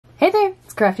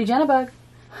Crafty Jenna-Bug.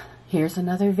 Here's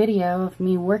another video of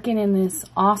me working in this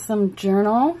awesome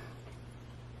journal.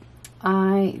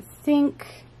 I think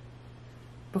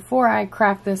before I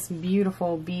crack this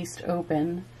beautiful beast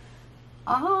open,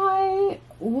 I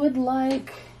would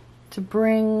like to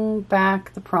bring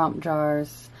back the prompt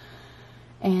jars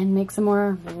and make some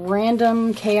more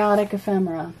random chaotic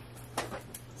ephemera.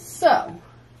 So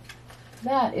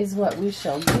that is what we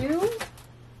shall do.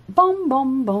 Boom,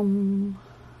 boom, boom.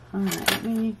 Alright, let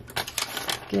me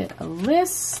get a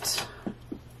list,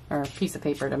 or a piece of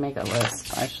paper to make a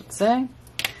list, I should say.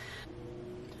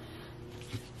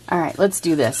 Alright, let's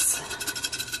do this.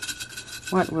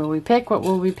 What will we pick? What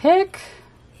will we pick?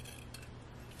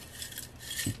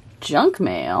 Junk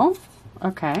mail.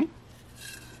 Okay.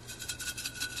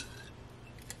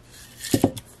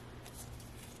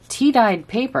 Tea-dyed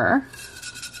paper.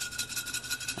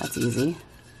 That's easy.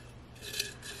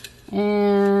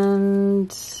 And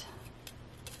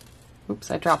oops,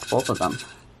 I dropped both of them.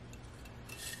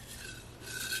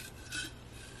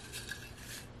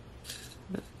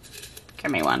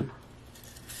 Give me one.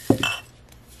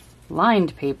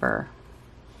 Lined paper.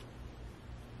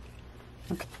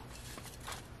 Okay.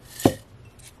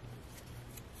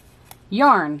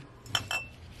 Yarn.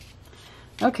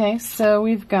 Okay, so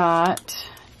we've got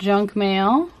junk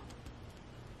mail,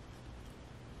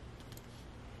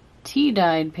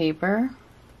 tea-dyed paper,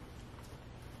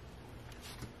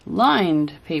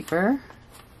 lined paper,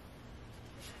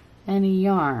 and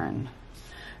yarn.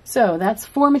 So that's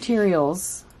 4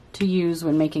 materials to use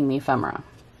when making the ephemera.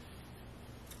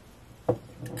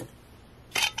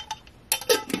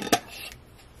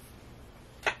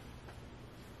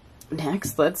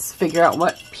 Next, let's figure out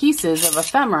what pieces of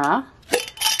ephemera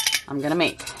I'm gonna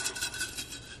make.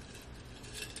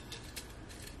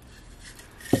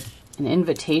 An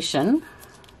invitation,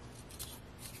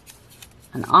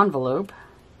 an envelope,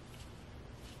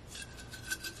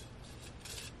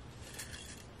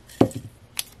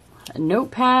 a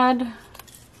notepad,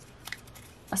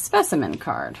 a specimen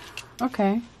card.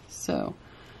 Okay, so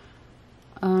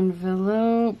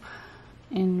envelope,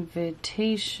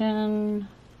 invitation,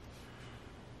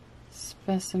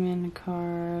 specimen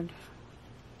card,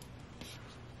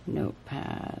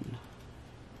 notepad.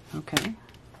 Okay.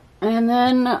 And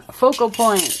then focal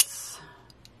points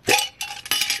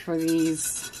for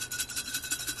these.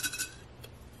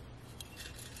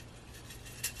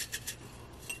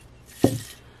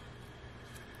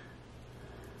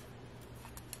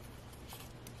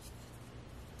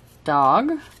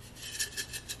 Dog.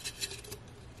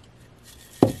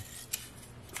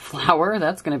 Flower,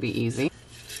 that's going to be easy.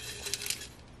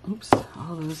 Oops,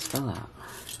 all those fell out.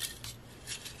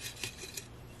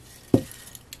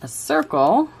 A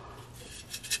circle.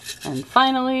 And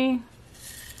finally,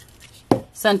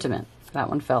 sentiment. That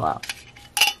one fell out.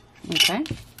 Okay.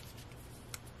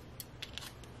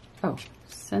 Oh,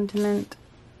 sentiment,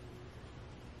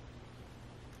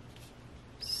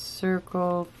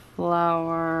 circle,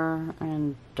 flower,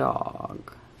 and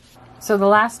dog. So the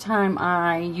last time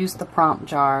I used the prompt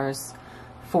jars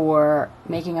for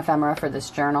making ephemera for this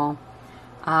journal,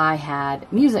 I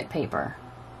had music paper,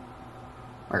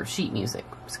 or sheet music,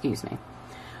 excuse me.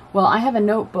 Well, I have a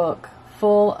notebook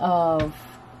full of,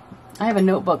 I have a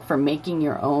notebook for making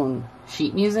your own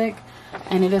sheet music,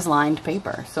 and it is lined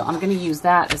paper. So I'm going to use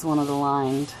that as one of the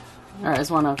lined, or as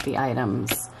one of the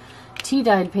items.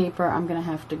 Tea-dyed paper, I'm going to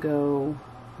have to go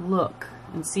look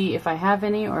and see if I have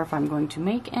any or if I'm going to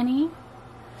make any.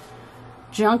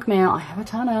 Junk mail, I have a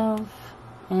ton of.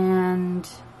 And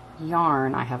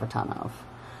yarn, I have a ton of.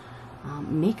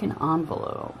 Make an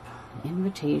envelope,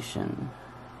 invitation,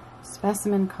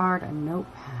 specimen card, a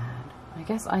notepad. I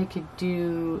guess I could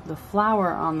do the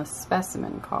flower on the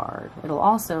specimen card. It could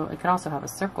also have a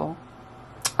circle.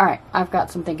 Alright, I've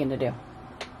got some thinking to do.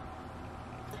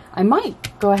 I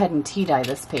might go ahead and tea dye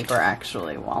this paper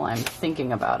actually while I'm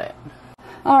thinking about it.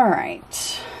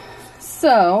 Alright,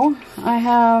 so I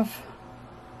have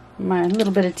my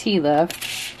little bit of tea left.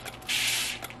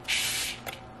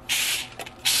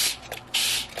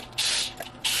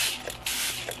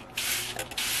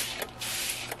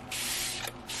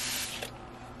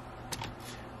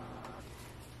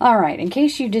 Alright, in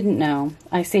case you didn't know,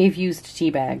 I save used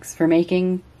tea bags for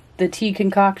making the tea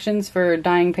concoctions for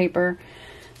dyeing paper.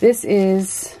 This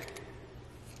is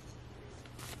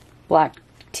black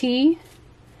tea.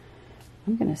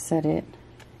 I'm going to set it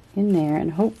in there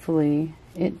and hopefully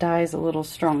it dyes a little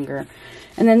stronger.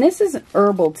 And then this is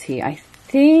herbal tea. I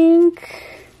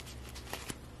think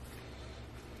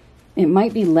it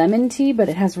might be lemon tea, but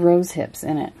it has rose hips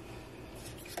in it.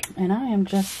 And I am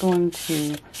just going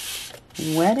to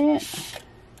wet it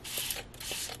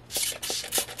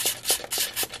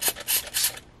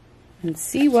and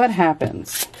see what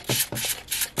happens.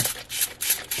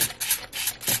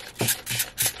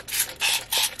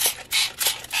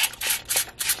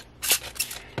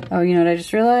 Oh, you know what I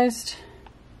just realized?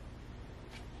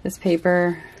 This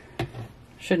paper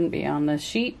shouldn't be on the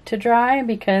sheet to dry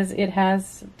because it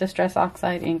has Distress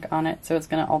Oxide ink on it, so it's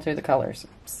going to alter the colors.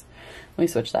 Oops. Let me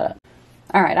switch that up.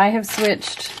 All right, I have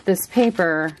switched this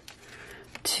paper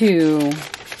to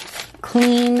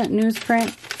clean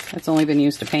newsprint. It's only been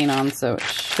used to paint on, so it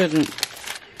shouldn't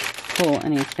pull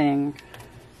anything.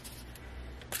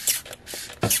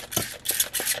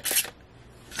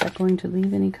 Is that going to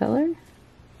leave any color?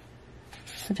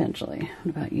 Potentially.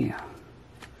 What about you?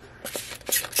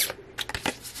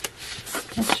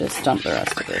 Let's just dump the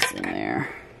rest of this in there.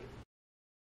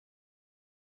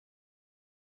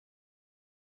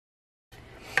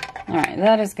 Alright,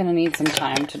 that is going to need some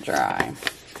time to dry.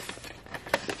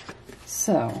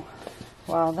 So,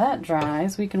 while that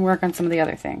dries, we can work on some of the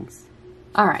other things.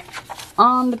 Alright,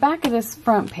 on the back of this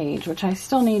front page, which I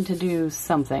still need to do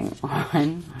something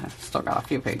on, I've still got a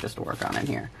few pages to work on in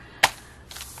here.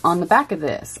 On the back of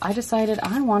this, I decided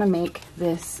I want to make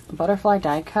this butterfly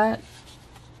die cut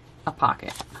a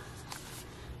pocket.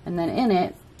 And then in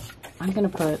it, I'm going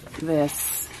to put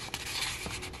this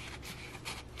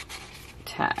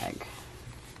tag.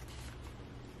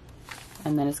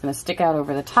 And then it's going to stick out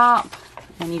over the top,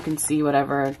 and you can see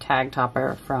whatever tag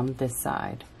topper from this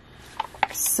side.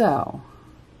 So,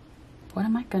 what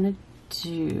am I going to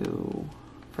do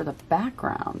for the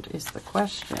background is the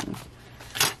question.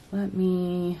 Let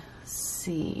me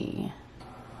see.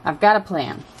 I've got a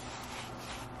plan.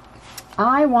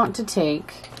 I want to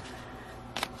take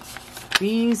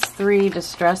these 3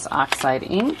 Distress Oxide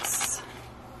inks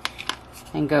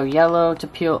and go yellow to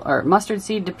pure, or mustard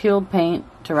seed to peeled paint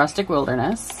to rustic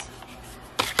wilderness,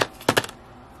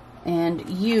 and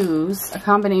use a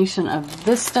combination of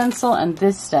this stencil and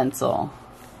this stencil.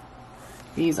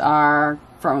 These are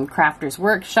from Crafters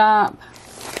Workshop,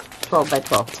 12 by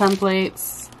 12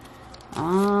 templates.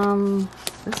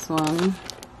 This one,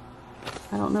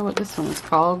 I don't know what this one is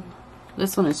called.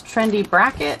 This one is Trendy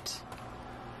Bracket,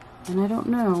 and I don't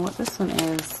know what this one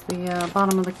is. The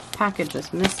bottom of the package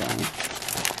is missing.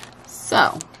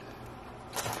 So,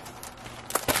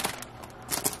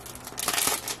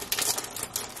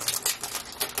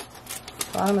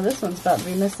 bottom of this one's about to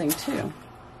be missing too.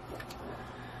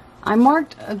 I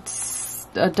marked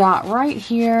a dot right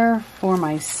here for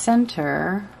my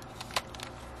center.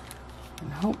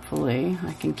 And hopefully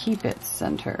I can keep it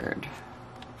centered.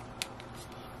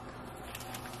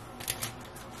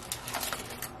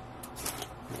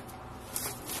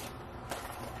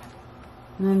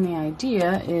 And then the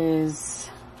idea is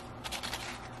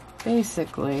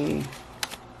basically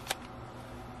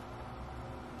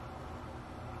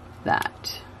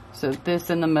that. So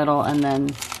this in the middle and then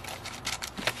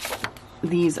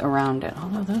these around it.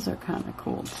 Although those are kind of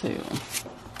cool too.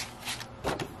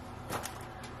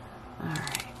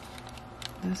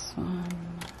 This one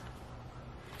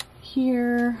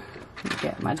here.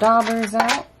 Get my daubers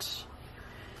out,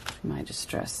 my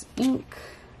Distress ink.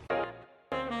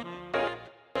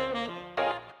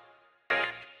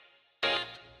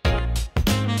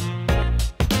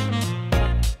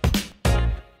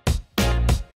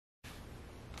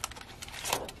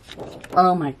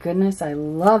 Oh my goodness, I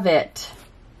love it.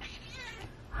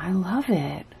 I love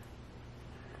it.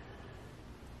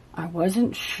 I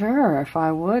wasn't sure if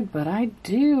I would, but I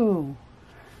do.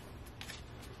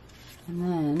 And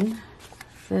then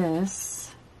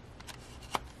this.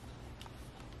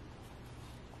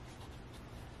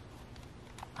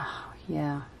 Oh,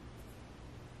 yeah.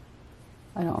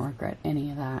 I don't regret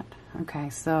any of that. Okay,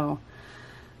 so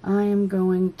I am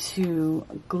going to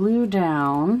glue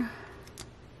down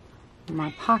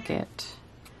my pocket,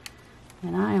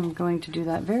 and I am going to do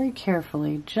that very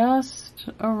carefully, just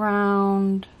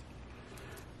around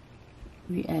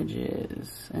the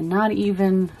edges, and not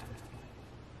even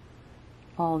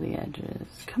all the edges.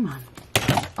 Come on.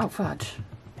 Oh, fudge.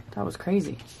 That was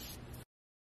crazy.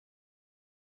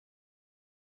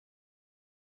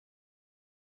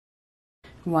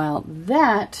 While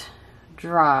that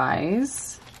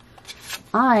dries,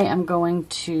 I am going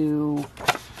to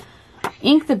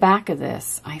ink the back of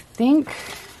this. I think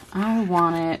I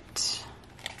want it,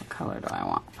 what color do I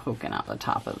want poking out the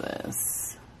top of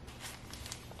this?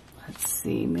 Let's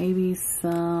see, maybe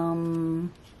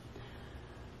some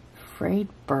frayed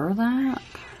burlap?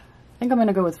 I think I'm going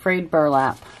to go with frayed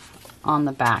burlap on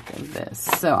the back of this.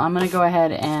 So I'm going to go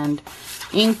ahead and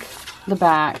ink the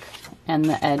back and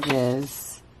the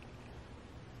edges,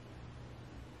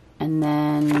 and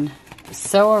then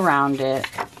sew around it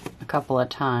a couple of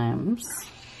times.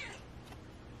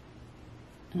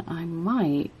 And I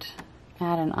might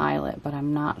add an eyelet, but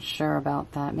I'm not sure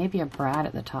about that. Maybe a brad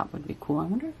at the top would be cool. I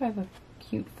wonder if I have a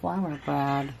cute flower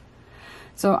brad.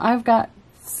 So I've got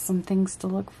some things to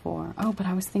look for. Oh, but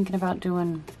I was thinking about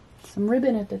doing some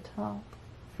ribbon at the top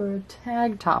for a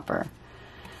tag topper.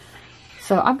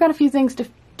 So I've got a few things to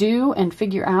do and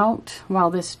figure out while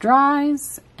this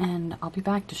dries, and I'll be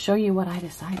back to show you what I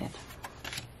decided.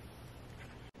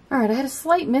 All right, I had a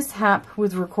slight mishap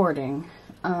with recording.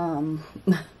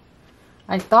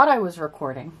 I thought I was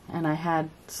recording, and I had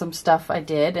some stuff I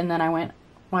did, and then I went,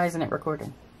 why isn't it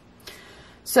recording?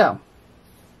 So,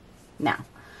 now,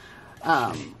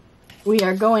 we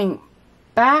are going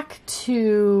back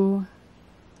to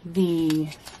the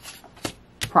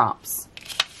prompts.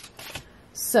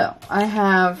 So, I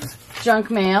have junk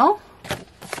mail,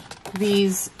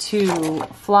 these 2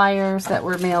 flyers that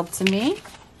were mailed to me.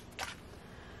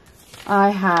 I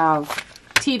have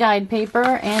tea-dyed paper,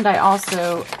 and I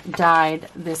also dyed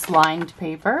this lined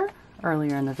paper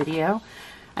earlier in the video.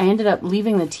 I ended up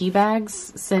leaving the tea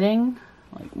bags sitting.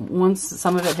 Like, once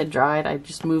some of it had dried, I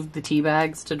just moved the tea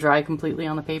bags to dry completely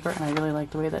on the paper, and I really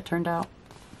like the way that turned out.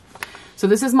 So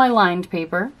this is my lined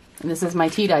paper, and this is my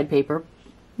tea-dyed paper.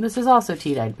 This is also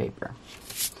tea-dyed paper,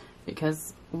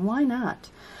 because why not?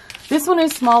 This one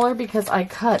is smaller because I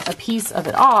cut a piece of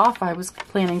it off. I was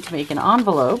planning to make an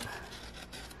envelope,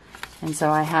 and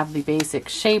so I have the basic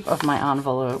shape of my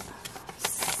envelope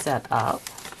set up.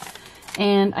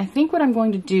 And I think what I'm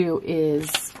going to do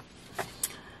is,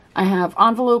 I have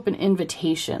envelope and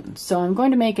invitation. So I'm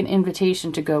going to make an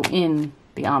invitation to go in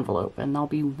the envelope, and they'll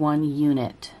be 1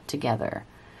 unit together.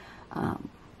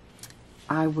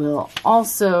 I will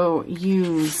also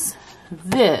use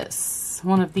this,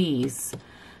 one of these,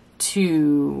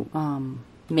 to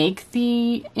make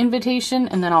the invitation,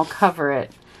 and then I'll cover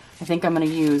it. I think I'm going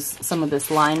to use some of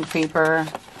this lined paper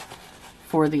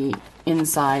for the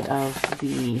inside of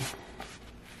the,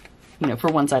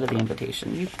 for one side of the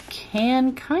invitation. You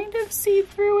can kind of see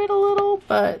through it a little,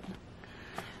 but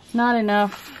not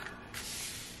enough.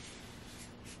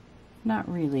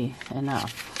 Not really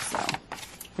enough, so I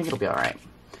think it'll be all right.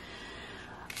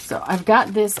 So I've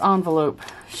got this envelope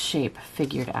shape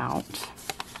figured out.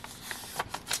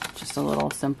 Just a little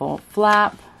simple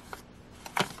flap.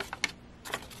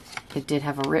 It did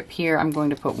have a rip here. I'm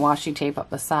going to put washi tape up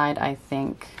the side, I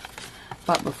think.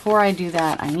 But before I do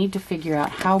that, I need to figure out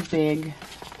how big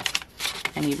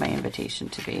I need my invitation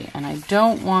to be. And I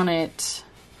don't want it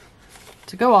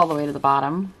to go all the way to the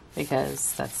bottom,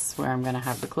 because that's where I'm going to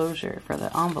have the closure for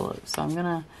the envelope. So I'm going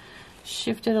to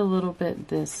shift it a little bit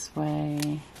this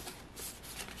way.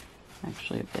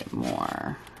 Actually, a bit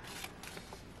more.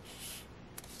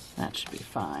 That should be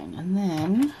fine. And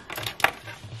then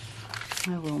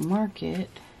I will mark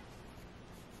it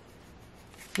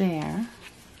there,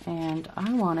 and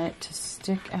I want it to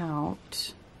stick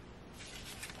out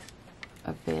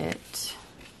a bit.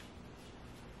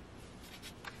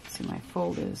 See, my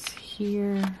fold is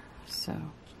here, so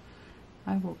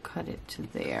I will cut it to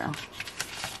there.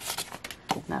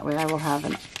 That way I will have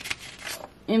an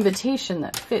invitation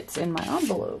that fits in my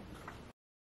envelope.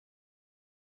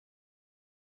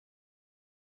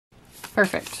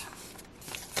 Perfect.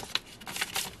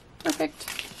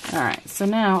 Perfect. All right, so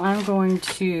now I'm going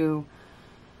to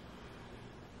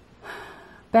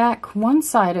back one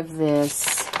side of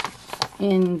this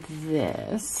in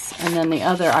this, and then the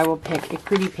other I will pick a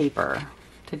pretty paper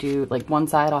to do. Like, one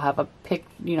side I'll have a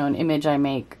an image I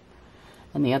make,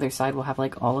 and the other side will have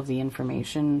like all of the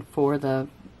information for the,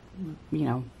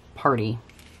 party.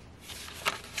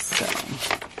 So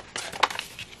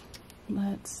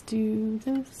let's do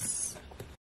this.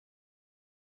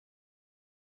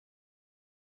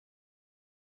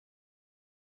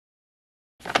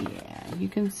 Yeah, you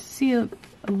can see a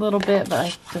little bit, but I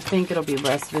think it'll be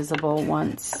less visible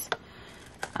once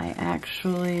I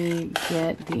actually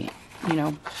get the,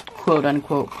 quote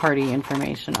unquote party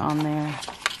information on there.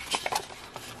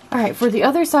 All right, for the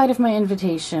other side of my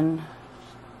invitation,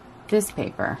 this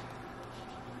paper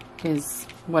is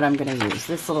what I'm going to use.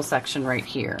 This little section right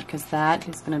here, because that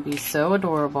is going to be so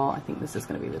adorable. I think this is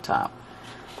going to be the top.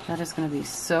 That is going to be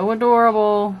so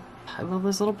adorable. I love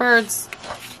those little birds.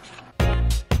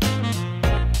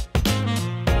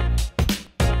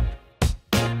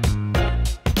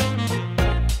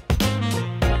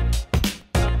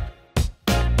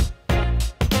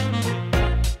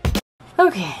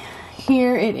 Okay,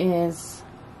 here it is.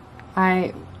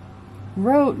 I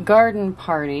wrote Garden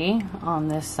Party on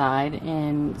this side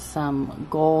in some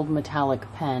gold metallic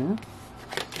pen.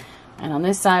 And on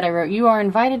this side I wrote, "You are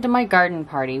invited to my garden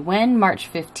party. When? March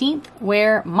 15th.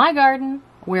 Wear my garden,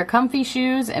 wear comfy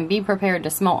shoes, and be prepared to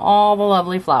smell all the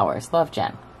lovely flowers. Love,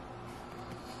 Jen."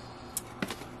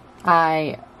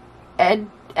 I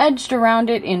edged around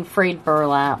it in frayed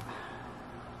burlap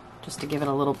just to give it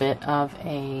a little bit of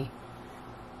a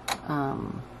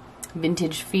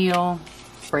vintage feel,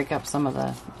 break up some of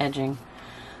the edging.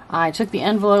 I took the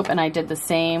envelope and I did the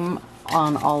same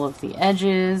on all of the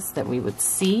edges that we would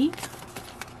see.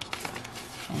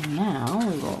 And now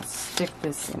we will stick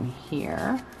this in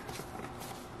here.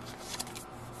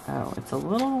 Oh, it's a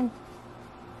little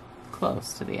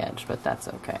close to the edge, but that's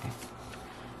okay.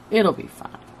 It'll be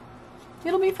fine.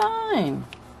 It'll be fine.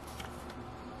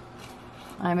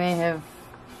 I may have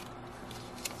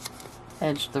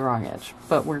edged the wrong edge,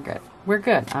 but we're good. We're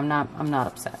good. I'm not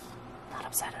upset. Not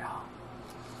upset at all.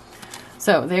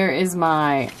 So there is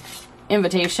my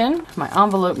invitation. My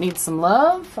envelope needs some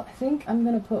love. I think I'm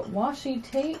gonna put washi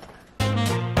tape.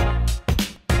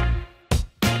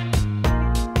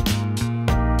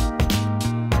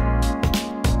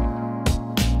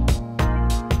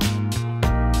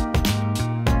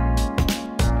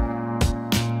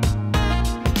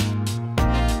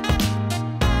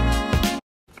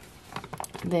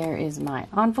 There is my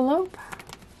envelope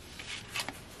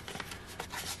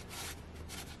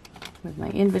with my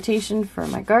invitation for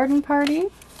my garden party.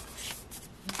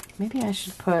 Maybe I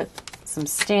should put some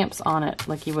stamps on it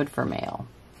like you would for mail.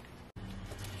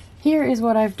 Here is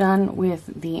what I've done with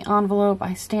the envelope.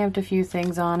 I stamped a few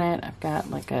things on it. I've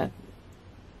got like a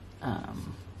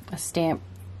stamp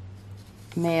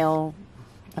mail.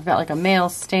 I've got like a mail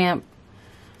stamp,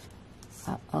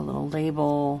 a little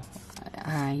label.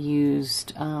 I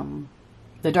used,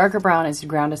 the darker brown is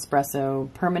Ground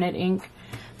Espresso permanent ink.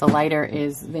 The lighter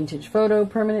is Vintage Photo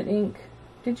permanent ink.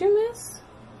 Did you miss?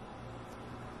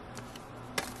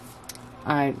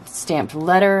 I stamped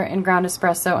letter in Ground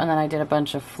Espresso, and then I did a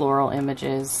bunch of floral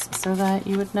images so that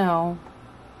you would know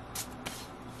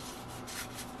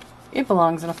it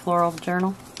belongs in a floral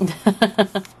journal.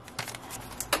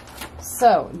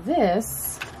 So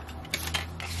this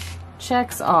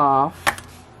checks off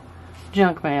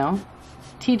junk mail,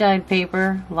 tea-dyed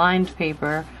paper, lined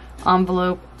paper,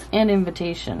 envelope, and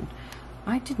invitation.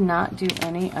 I did not do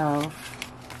any of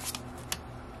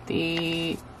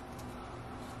the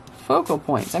focal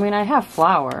points. I mean, I have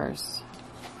flowers,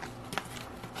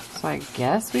 so I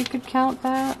guess we could count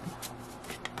that.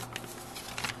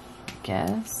 I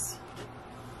guess.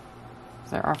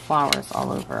 There are flowers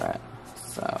all over it,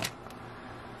 so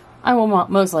I will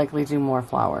most likely do more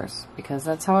flowers because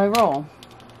that's how I roll.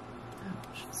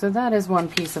 So that is one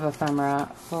piece of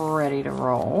ephemera ready to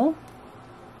roll.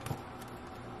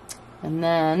 And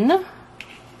then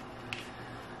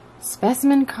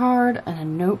specimen card and a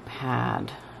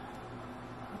notepad.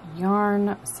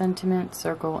 Yarn, sentiment,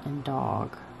 circle, and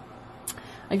dog.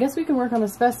 I guess we can work on the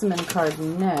specimen card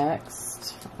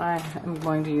next. I am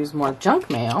going to use more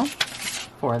junk mail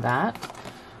for that.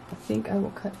 I think I will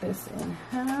cut this in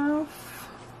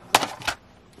half.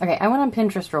 Okay, I went on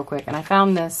Pinterest real quick and I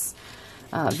found this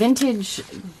vintage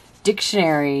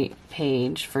dictionary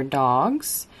page for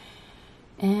dogs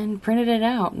and printed it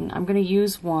out, and I'm going to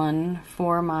use one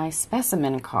for my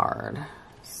specimen card.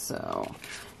 So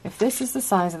if this is the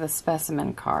size of the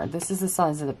specimen card, this is the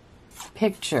size of the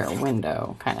picture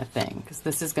window kind of thing, because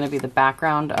this is going to be the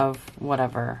background of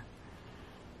whatever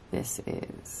this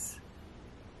is.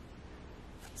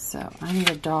 So I need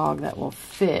a dog that will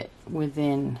fit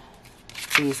within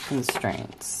these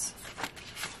constraints.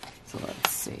 So let's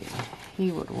see,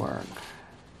 he would work.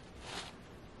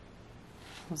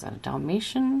 Was that a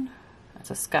Dalmatian? That's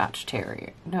a Scotch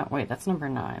Terrier. No, wait, that's number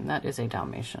 9. That is a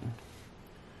Dalmatian.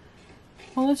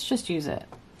 Well, let's just use it.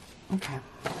 Okay.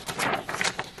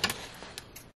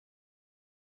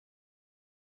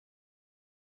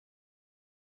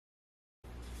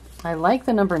 I like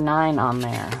the number 9 on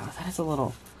there. Oh, that is a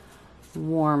little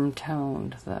warm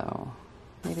toned though.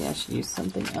 Maybe I should use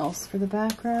something else for the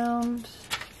background.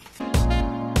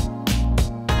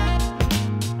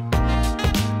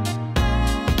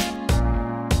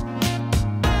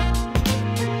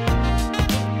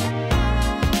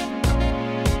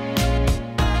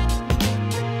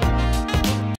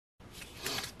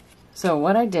 So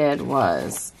what I did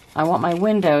was, I want my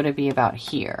window to be about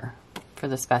here for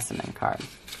the specimen card.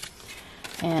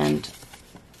 And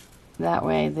that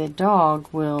way the dog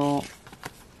will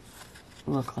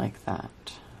look like that,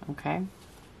 okay?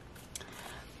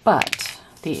 But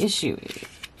the issue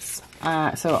is,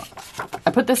 so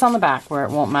I put this on the back where it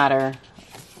won't matter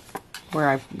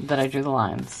where that I drew the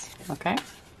lines, okay?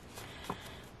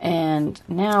 And And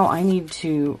now I need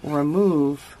to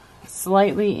remove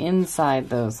slightly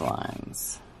inside those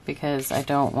lines because I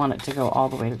don't want it to go all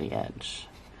the way to the edge.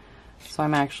 So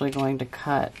I'm actually going to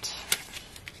cut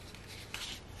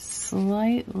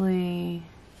slightly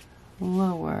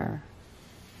lower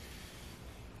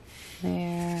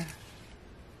there.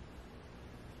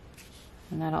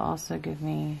 And that'll also give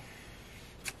me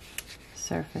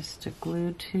surface to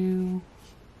glue to.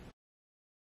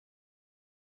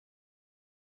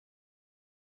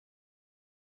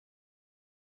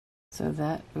 So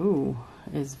that, ooh,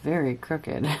 is very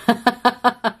crooked.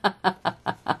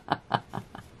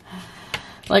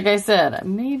 Like I said,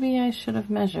 maybe I should have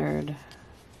measured.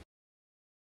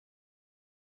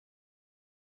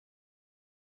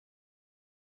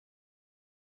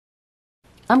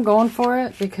 I'm going for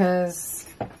it because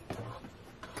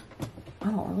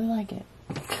I don't really like it.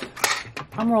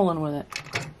 I'm rolling with it.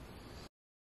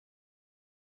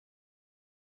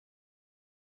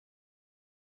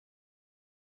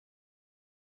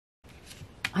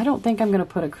 I don't think I'm going to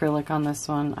put acrylic on this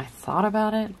one. I thought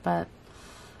about it, but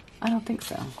I don't think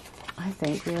so. I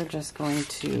think we are just going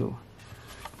to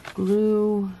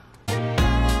glue.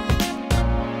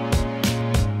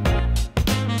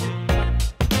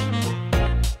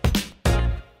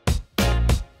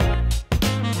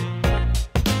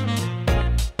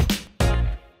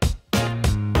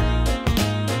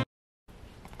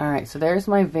 Alright, so there's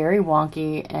my very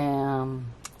wonky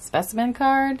specimen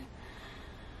card.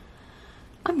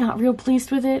 I'm not real pleased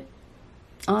with it.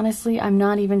 Honestly, I'm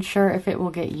not even sure if it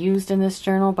will get used in this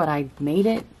journal, but I made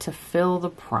it to fill the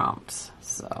prompts,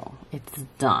 so it's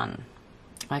done.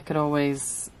 I could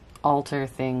always alter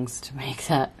things to make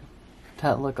that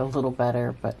look a little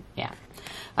better, but yeah.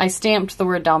 I stamped the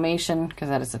word Dalmatian, because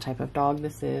that is the type of dog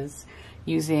this is,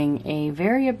 using a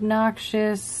very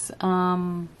obnoxious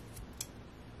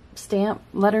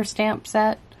letter stamp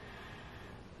set.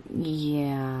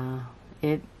 Yeah,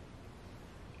 it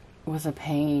was a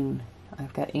pain.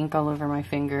 I've got ink all over my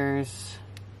fingers.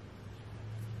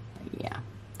 Yeah,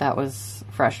 that was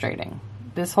frustrating.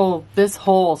 This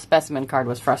whole specimen card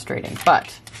was frustrating,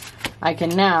 but I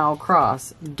can now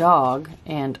cross dog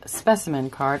and specimen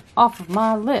card off of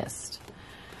my list.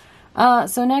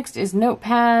 So next is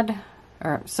notepad.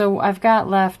 So I've got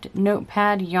left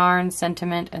notepad, yarn,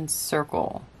 sentiment, and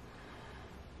circle.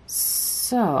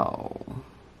 So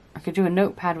I could do a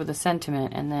notepad with a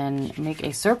sentiment and then make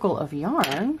a circle of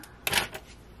yarn.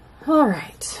 All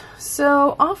right,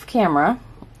 so off camera,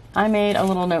 I made a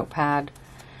little notepad.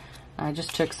 I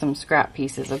just took some scrap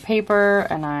pieces of paper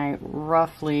and I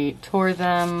roughly tore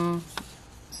them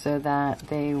so that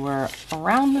they were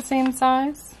around the same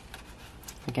size.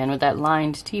 Again, with that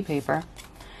lined tea paper.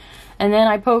 And then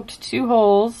I poked 2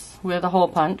 holes with a hole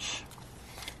punch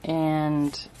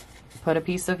and put a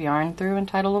piece of yarn through and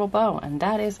tied a little bow. And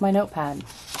that is my notepad.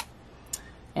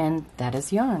 And that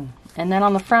is yarn. And then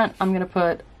on the front, I'm going to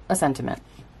put a sentiment.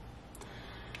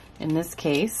 In this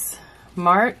case,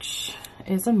 March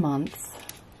is a month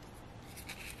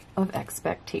of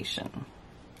expectation.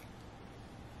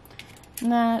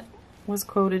 And that was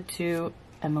quoted to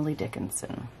Emily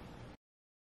Dickinson.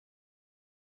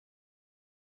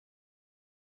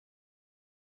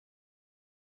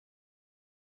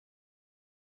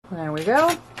 There we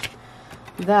go.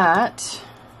 That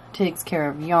takes care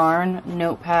of yarn,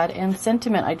 notepad, and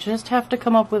sentiment. I just have to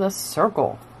come up with a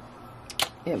circle.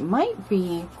 It might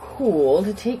be cool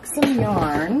to take some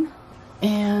yarn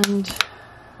and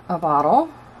a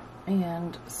bottle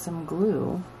and some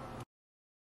glue.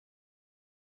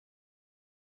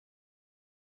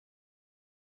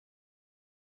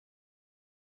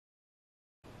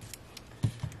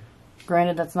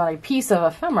 Granted, that's not a piece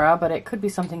of ephemera, but it could be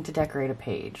something to decorate a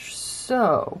page.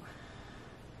 So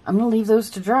I'm going to leave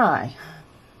those to dry.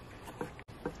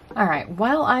 All right,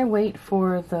 while I wait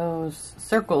for those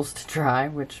circles to dry,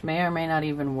 which may or may not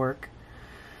even work,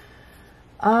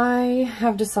 I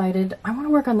have decided I want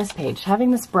to work on this page.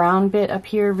 Having this brown bit up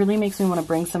here really makes me want to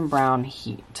bring some brown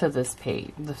heat to this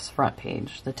page, this front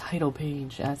page, the title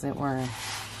page, as it were.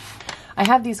 I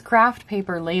have these craft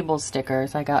paper label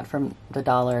stickers I got from the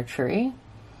Dollar Tree,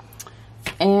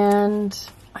 and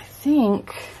I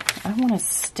think I want to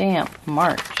stamp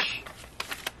March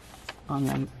on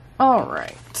them. All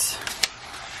right,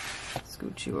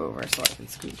 scoot you over so I can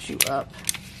scoot you up.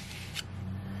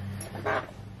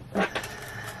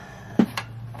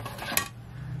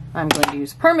 I'm going to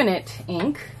use permanent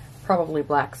ink, probably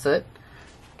black soot,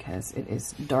 because it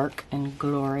is dark and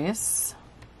glorious.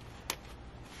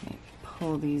 Let me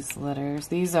pull these letters.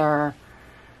 These are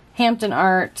Hampton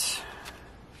Art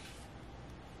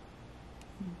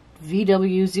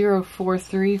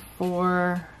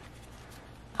VW0434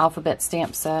 alphabet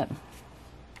stamp set.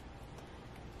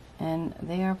 And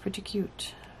they are pretty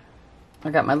cute. I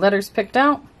got my letters picked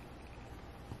out.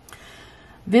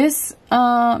 This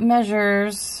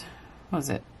measures, what is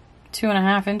it,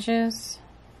 2.5 inches?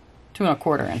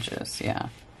 2.25 inches, yeah.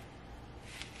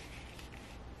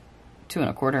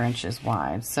 2.25 inches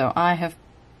wide. So I have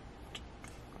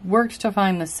worked to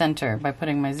find the center by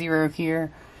putting my 0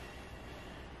 here.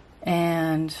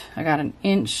 And I got 1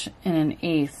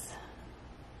 1/8.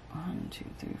 1, 2,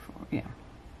 3, 4, yeah.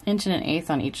 1 1/8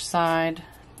 on each side.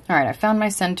 All right, I found my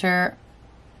center.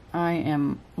 I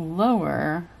am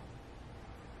lower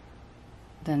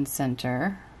than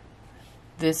center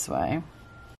this way.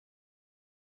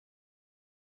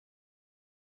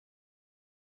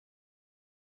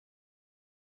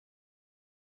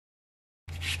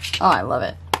 Oh, I love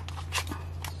it.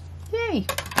 Yay.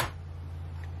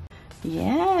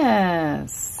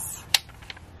 Yes.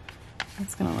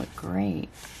 That's gonna look great.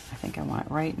 I think I want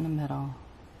it right in the middle.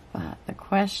 But the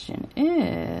question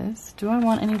is, do I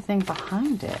want anything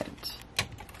behind it?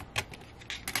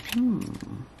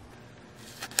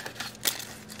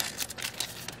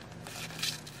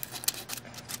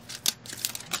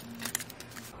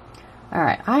 All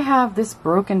right, I have this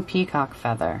broken peacock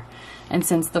feather. And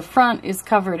since the front is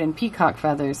covered in peacock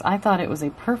feathers, I thought it was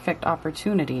a perfect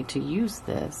opportunity to use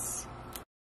this.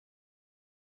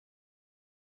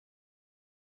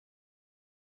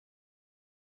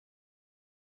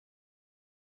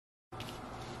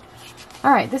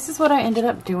 All right, this is what I ended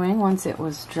up doing once it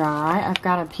was dry. I've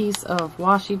got a piece of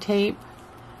washi tape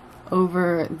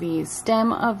over the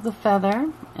stem of the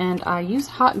feather, and I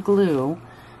used hot glue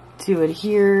to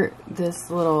adhere this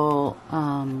little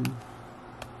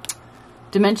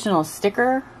dimensional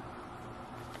sticker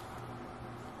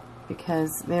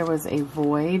because there was a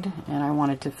void and I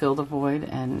wanted to fill the void,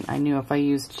 and I knew if I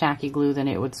used tacky glue then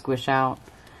it would squish out,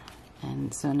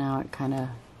 and so now it kind of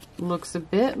looks a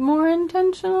bit more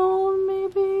intentional,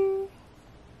 maybe.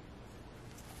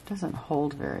 Doesn't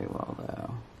hold very well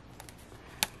though.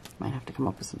 Might have to come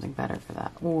up with something better for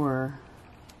that, or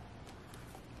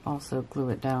also glue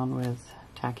it down with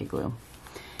tacky glue.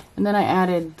 And then I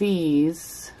added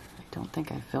these, I don't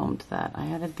think I filmed that, I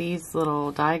added these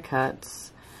little die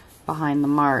cuts behind the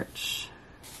march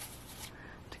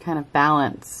to kind of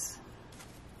balance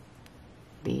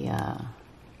the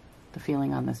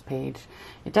feeling on this page.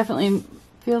 It definitely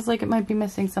feels like it might be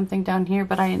missing something down here,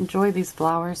 but I enjoy these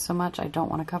flowers so much I don't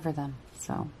want to cover them.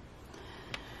 So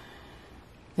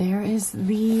there is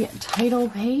the title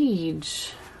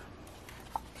page.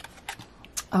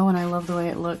 Oh, and I love the way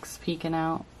it looks peeking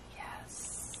out.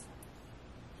 Yes.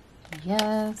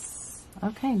 Yes.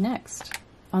 Okay, next.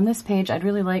 On this page, I'd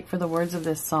really like for the words of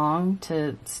this song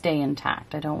to stay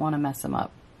intact. I don't want to mess them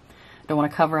up. I don't want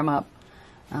to cover them up.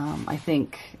 I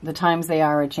think the times they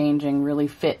are changing really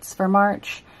fits for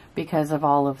March because of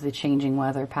all of the changing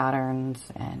weather patterns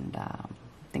and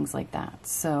things like that.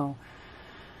 So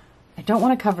I don't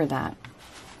want to cover that.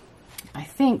 I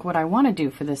think what I want to do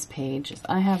for this page is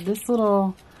I have this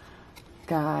little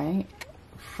guy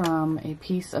from a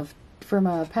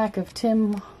pack of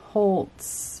Tim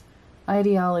Holtz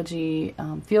Ideology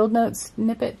field note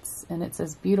snippets, and it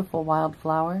says Beautiful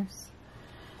Wildflowers.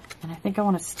 And I think I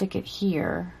want to stick it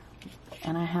here,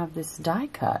 and I have this die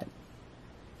cut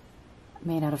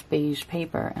made out of beige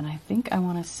paper, and I think I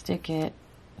want to stick it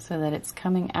so that it's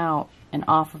coming out and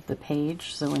off of the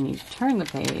page, so when you turn the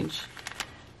page,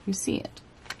 you see it.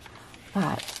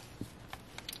 But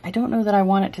I don't know that I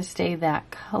want it to stay that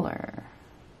color.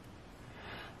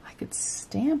 I could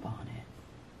stamp on it.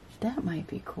 That might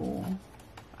be cool.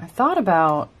 I thought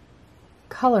about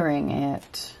coloring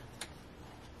it,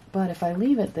 but if I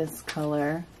leave it this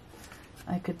color,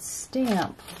 I could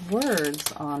stamp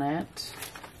words on it.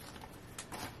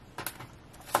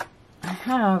 I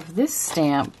have this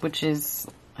stamp, which is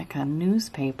like a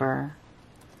newspaper,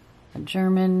 a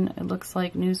German, it looks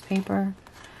like newspaper,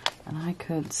 and I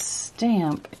could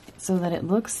stamp so that it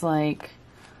looks like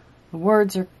the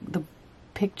words are, the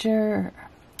picture,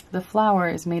 the flower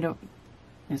is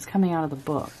coming out of the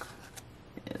book,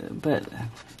 but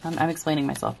I'm explaining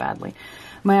myself badly.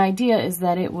 My idea is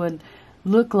that it would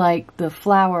look like the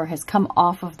flower has come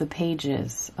off of the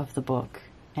pages of the book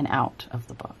and out of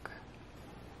the book.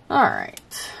 All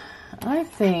right, I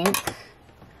think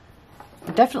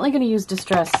I'm definitely going to use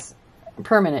Distress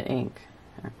permanent ink.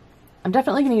 I'm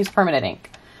definitely going to use permanent ink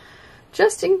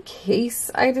just in case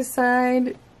I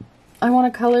decide I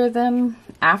want to color them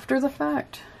after the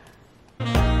fact.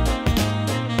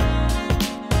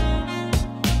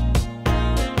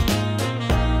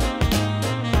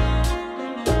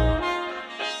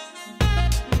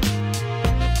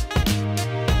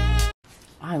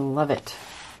 love it.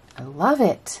 I love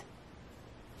it.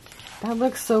 That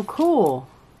looks so cool.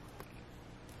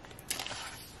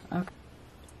 Okay.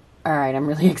 All right, I'm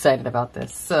really excited about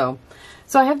this. So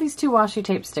I have these 2 washi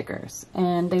tape stickers,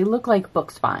 and they look like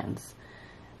book spines.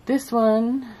 This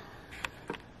one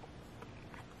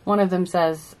of them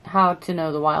says How to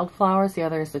Know the Wildflowers. The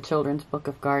other is the Children's Book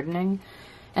of Gardening.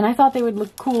 And I thought they would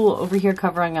look cool over here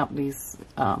covering up these,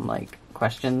 like,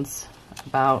 questions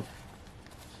about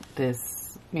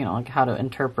this, you know, like how to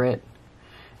interpret.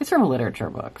 It's from a literature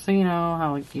book, so you know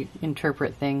how like, you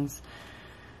interpret things,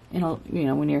 you know,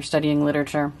 when you're studying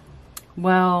literature.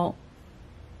 Well,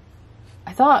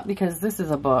 I thought, because this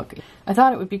is a book, I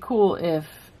thought it would be cool if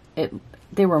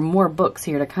there were more books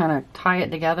here to kind of tie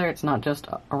it together. It's not just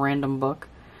a random book.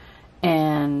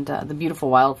 And The Beautiful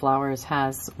Wildflowers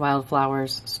has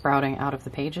wildflowers sprouting out of the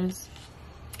pages.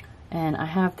 And I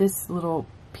have this little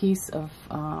piece of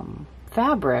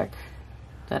fabric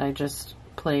that I just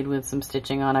played with some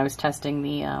stitching on. I was testing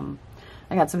the,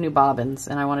 I got some new bobbins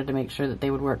and I wanted to make sure that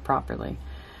they would work properly.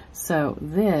 So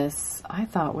this, I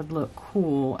thought would look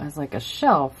cool as like a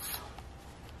shelf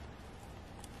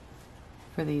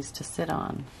for these to sit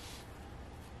on.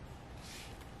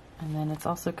 And then it's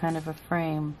also kind of a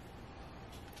frame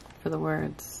for the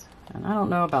words. And I don't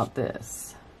know about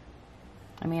this.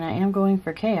 I mean, I am going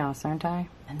for chaos, aren't I?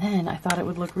 And then I thought it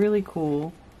would look really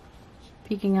cool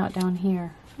peeking out down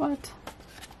here. What?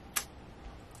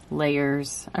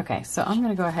 Layers. Okay, so I'm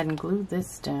gonna go ahead and glue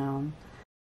this down.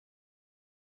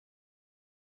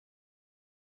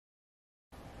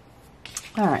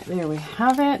 All right, there we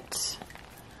have it.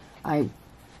 I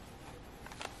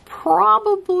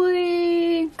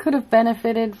probably could have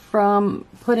benefited from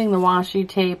putting the washi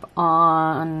tape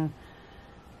on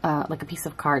like a piece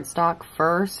of cardstock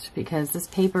first, because this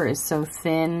paper is so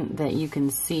thin that you can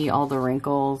see all the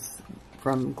wrinkles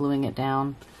from gluing it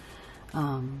down.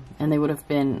 And they would have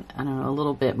been, I don't know, a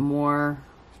little bit more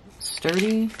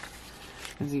sturdy.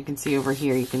 As you can see over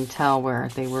here, you can tell where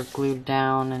they were glued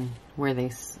down and where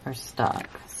they are stuck.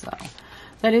 So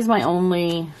that is my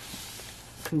only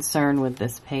concern with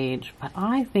this page, but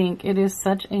I think it is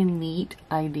such a neat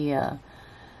idea.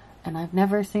 And I've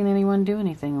never seen anyone do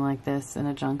anything like this in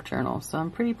a junk journal, so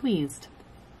I'm pretty pleased.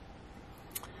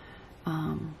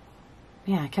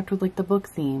 Yeah, I kept with like the book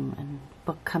theme and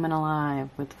book coming alive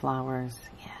with flowers.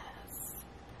 Yes.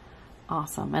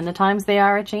 Awesome. And the times they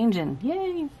are a-changin'.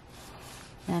 Yay!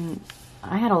 And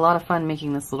I had a lot of fun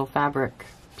making this little fabric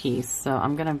piece, so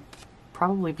I'm gonna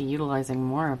probably be utilizing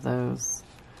more of those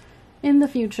in the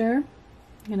future.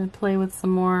 I'm gonna play with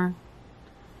some more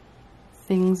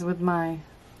things with my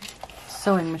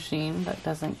sewing machine that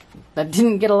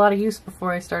didn't get a lot of use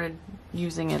before I started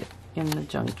using it in the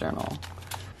junk journal.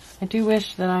 I do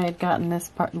wish that I had gotten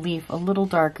this leaf a little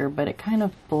darker, but it kind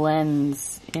of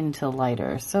blends into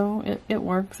lighter, so it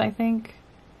works, I think.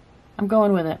 I'm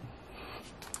going with it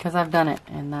because I've done it,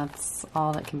 and that's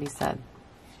all that can be said.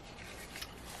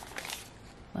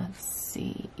 Let's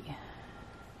see.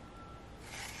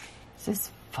 This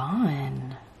is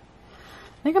fun.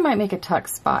 I think I might make a tuck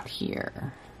spot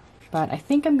here, but I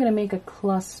think I'm going to make a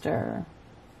cluster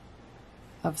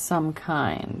of some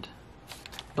kind.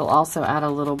 It'll also add a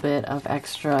little bit of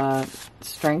extra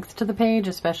strength to the page,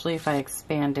 especially if I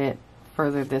expand it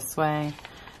further this way.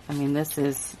 I mean, this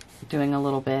is doing a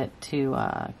little bit to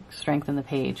strengthen the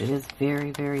page. It is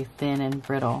very, very thin and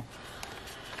brittle.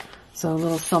 So a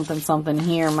little something something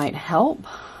here might help.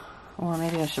 Or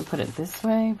maybe I should put it this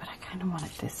way, but I kind of want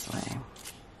it this way.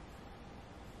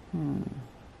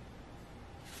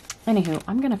 Anywho,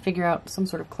 I'm going to figure out some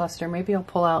sort of cluster. Maybe I'll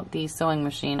pull out the sewing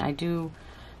machine. I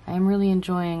am really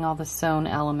enjoying all the sewn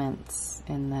elements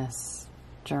in this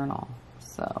journal.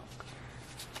 So,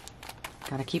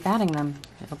 gotta keep adding them.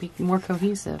 It'll be more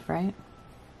cohesive, right?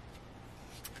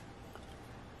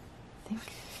 I think.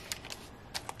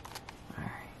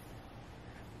 Alright.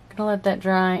 Gonna let that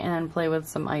dry and play with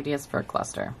some ideas for a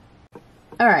cluster.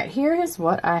 Alright, here is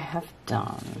what I have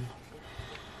done.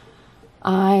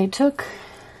 I took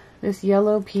this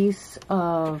yellow piece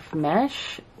of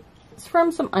mesh. It's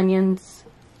from some onions.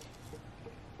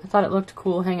 I thought it looked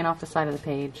cool hanging off the side of the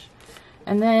page.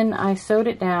 And then I sewed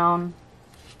it down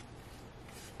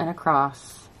and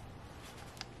across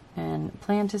and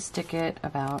plan to stick it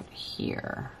about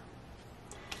here.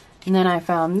 And then I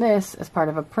found this as part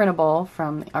of a printable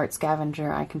from the Art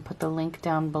Scavenger. I can put the link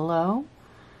down below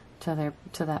to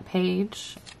that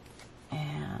page.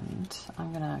 And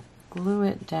I'm going to glue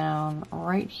it down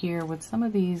right here with some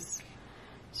of these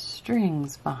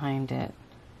strings behind it.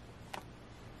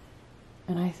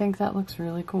 And I think that looks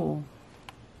really cool.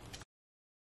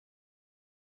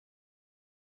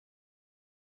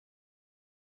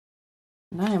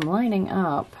 And I am lining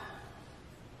up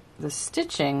the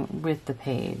stitching with the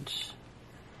page.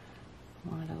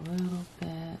 Want a little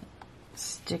bit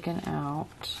sticking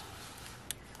out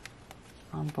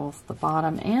on both the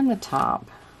bottom and the top,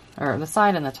 or the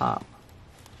side and the top.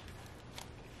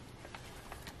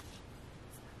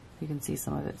 You can see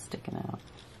some of it sticking out.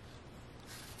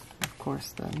 Of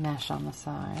course, the mesh on the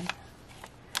side.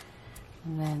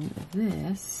 And then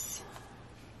this.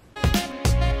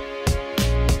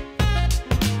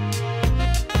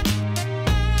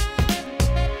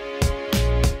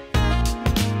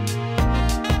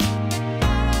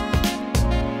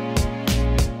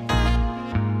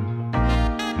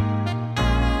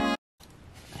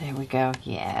 There we go.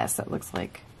 Yes, that looks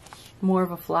like more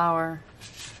of a flower.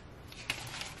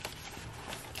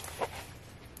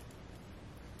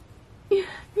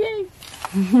 Yay!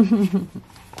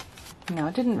 Now,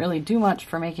 it didn't really do much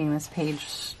for making this page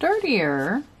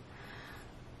sturdier,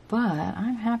 but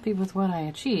I'm happy with what I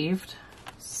achieved.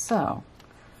 So,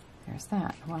 there's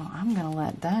that. Well, I'm going to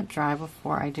let that dry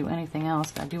before I do anything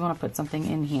else. I do want to put something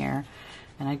in here,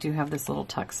 and I do have this little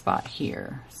tuck spot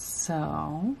here.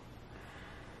 So,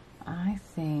 I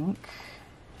think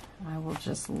I will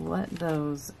just let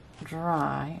those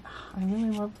dry. I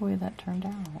really love the way that turned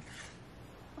out.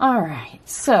 Alright,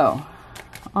 so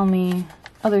on the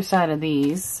other side of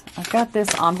these, I've got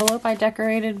this envelope I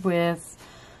decorated with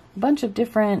a bunch of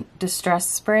different distress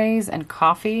sprays and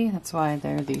coffee. That's why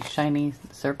they're these shiny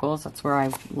circles. That's where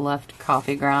I've left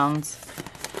coffee grounds.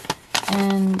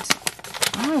 And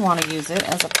I want to use it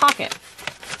as a pocket.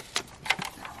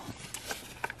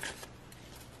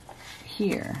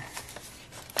 Here.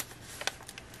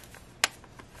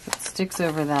 It sticks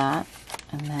over that,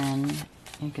 and then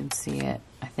you can see it.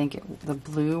 I think the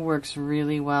blue works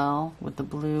really well with the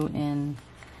blue in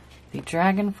the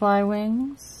dragonfly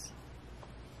wings.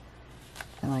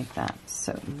 I like that.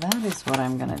 So that is what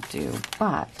I'm going to do.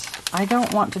 But I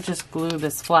don't want to just glue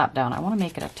this flap down. I want to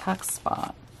make it a tuck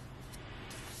spot.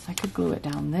 I could glue it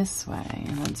down this way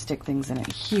and then stick things in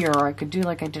it here. Or I could do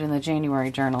like I did in the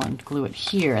January journal and glue it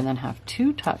here and then have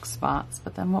two tuck spots.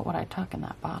 But then what would I tuck in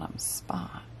that bottom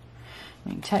spot? I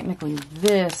mean, technically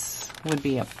this would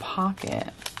be a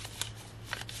pocket,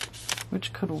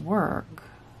 which could work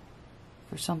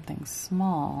for something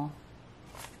small.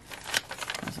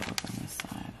 How's it look on this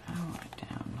side? I want it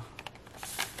down.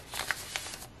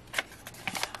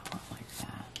 Yeah, like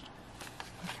that.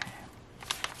 Okay.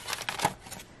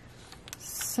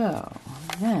 So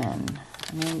then,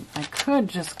 I mean, I could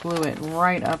just glue it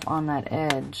right up on that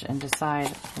edge and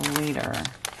decide later.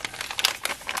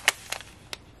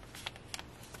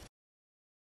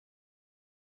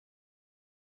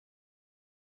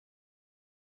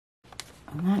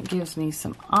 And that gives me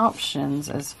some options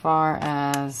as far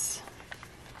as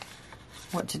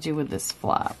what to do with this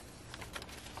flap.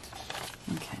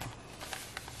 Okay.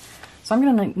 So I'm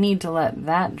going to need to let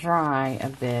that dry a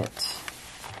bit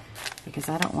because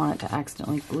I don't want it to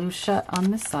accidentally glue shut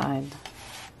on this side.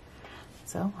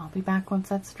 So I'll be back once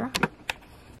that's dry.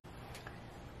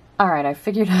 Alright, I have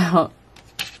figured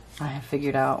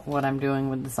out what I'm doing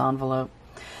with this envelope.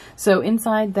 So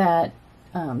inside that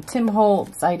Tim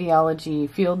Holtz Ideology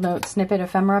Field Note Snippet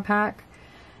Ephemera Pack,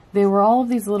 they were all of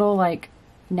these little like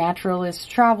naturalist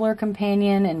traveler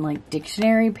companion and like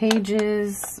dictionary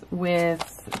pages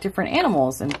with different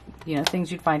animals and, you know, things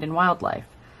you'd find in wildlife.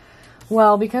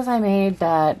 Well, because I made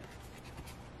that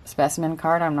specimen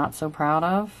card I'm not so proud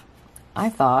of, I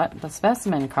thought the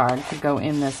specimen card could go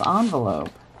in this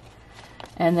envelope.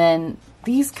 And then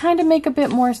these kind of make a bit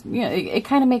more, you know, it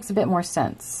kind of makes a bit more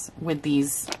sense with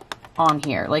these on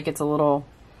here. Like it's a little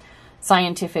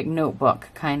scientific notebook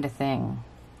kind of thing.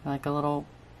 Like a little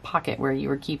pocket where you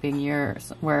were keeping your,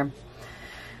 where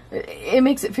it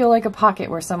makes it feel like a pocket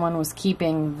where someone was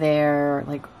keeping their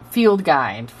like field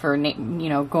guide for, you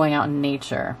know, going out in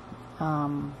nature.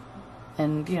 And,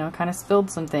 you know, kind of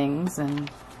spilled some things, and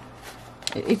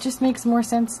it just makes more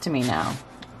sense to me now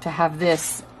to have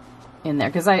this in there.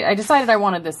 Because I decided I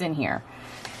wanted this in here.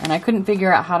 And I couldn't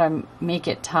figure out how to make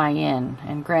it tie in.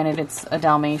 And granted, it's a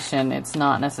Dalmatian. It's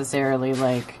not necessarily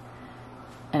like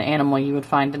an animal you would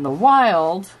find in the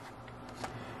wild.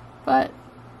 But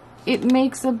it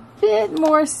makes a bit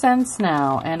more sense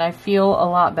now. And I feel a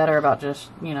lot better about just,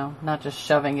 you know, not just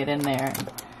shoving it in there.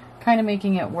 Kind of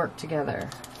making it work together.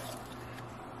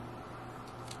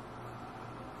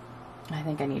 I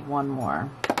think I need one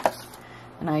more.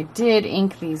 And I did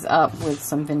ink these up with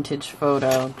some vintage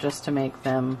photo just to make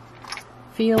them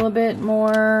feel a bit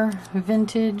more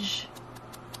vintage.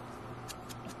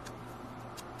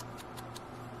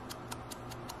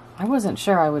 I wasn't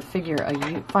sure I would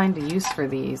find a use for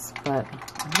these, but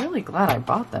I'm really glad I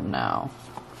bought them now.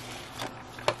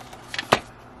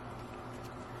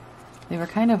 They were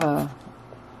kind of a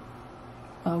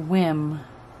whim,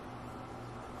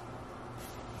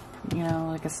 you know,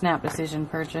 like a snap decision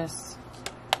purchase.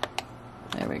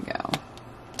 There we go.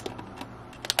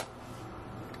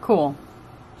 Cool.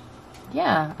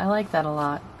 Yeah, I like that a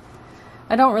lot.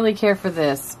 I don't really care for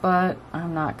this, but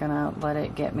I'm not gonna let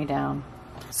it get me down.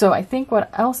 So I think what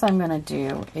else I'm gonna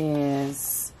do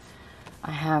is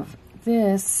I have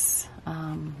this,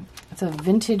 it's a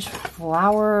vintage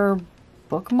flower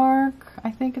bookmark,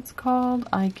 I think it's called.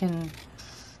 I can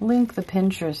link the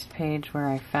Pinterest page where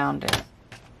I found it.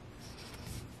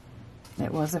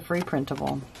 It was a free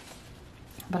printable.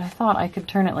 But I thought I could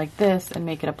turn it like this and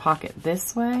make it a pocket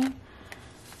this way.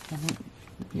 And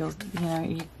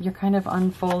you're kind of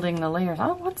unfolding the layers.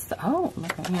 Oh,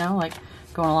 look, you know, like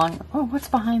going along. Oh, what's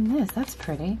behind this? That's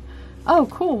pretty. Oh,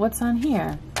 cool. What's on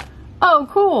here? Oh,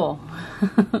 cool.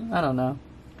 I don't know.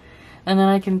 And then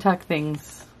I can tuck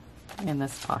things in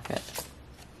this pocket.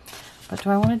 But do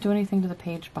I want to do anything to the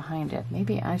page behind it?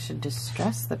 Maybe I should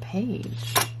distress the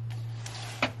page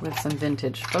with some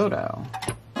vintage photo.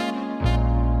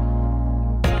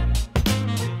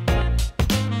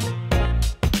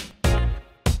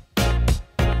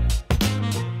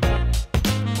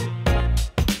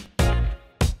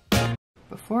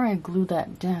 Before I glue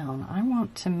that down, I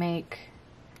want to make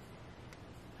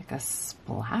like a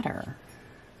splatter.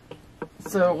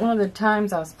 So one of the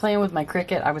times I was playing with my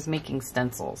Cricut, I was making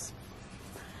stencils.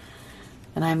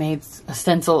 And I made a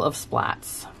stencil of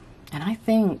splats. And I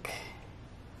think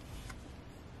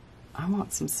I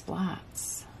want some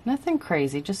splats. Nothing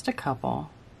crazy, just a couple.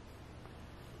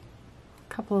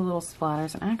 A couple of little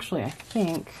splatters. And actually, I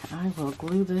think I will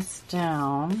glue this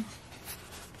down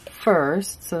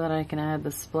first so that I can add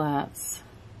the splats.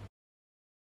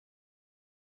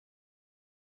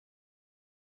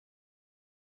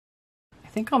 I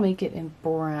think I'll make it in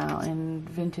brown, in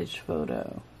vintage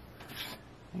photo,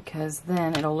 because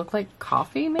then it'll look like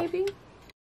coffee, maybe?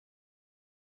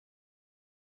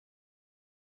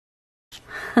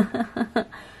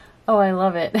 Oh, I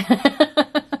love it.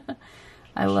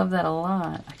 I love that a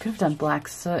lot. I could have done black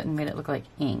soot and made it look like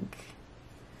ink,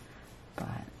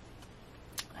 but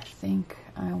I think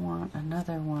I want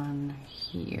another one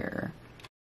here.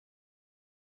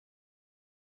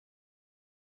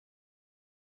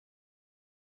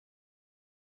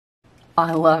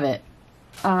 I love it.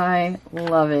 I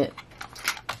love it.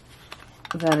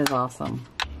 That is awesome.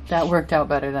 That worked out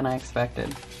better than I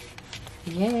expected.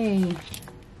 Yay.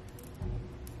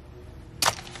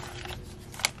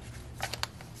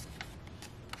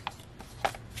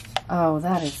 Oh,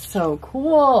 that is so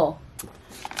cool.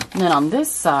 And then on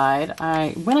this side,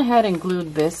 I went ahead and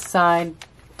glued this side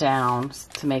down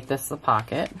to make this the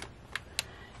pocket.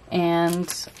 And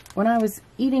when I was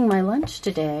eating my lunch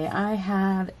today, I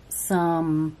had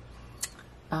some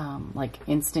like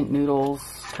instant noodles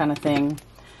kind of thing.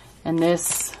 And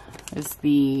this is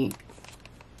the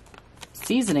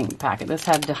seasoning packet. This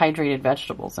had dehydrated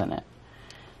vegetables in it.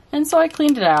 And so I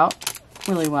cleaned it out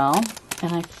really well.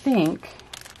 And I think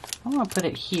I want to put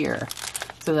it here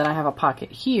so that I have a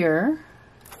pocket here.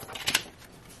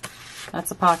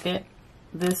 That's a pocket.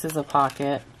 This is a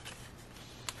pocket.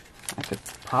 I could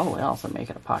probably also make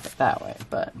it a pocket that way,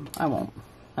 but I won't.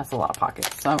 That's a lot of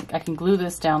pockets. So I can glue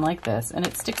this down like this, and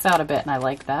it sticks out a bit, and I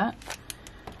like that.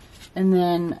 And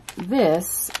then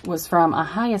this was from a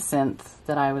hyacinth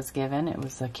that I was given. It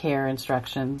was a care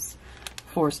instructions,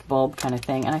 forced bulb kind of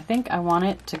thing. And I think I want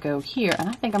it to go here, and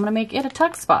I think I'm going to make it a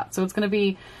tuck spot. So it's going to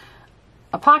be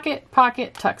a pocket,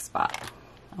 pocket, tuck spot.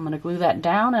 I'm going to glue that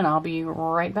down, and I'll be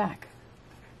right back.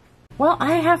 Well,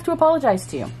 I have to apologize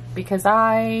to you because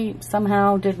I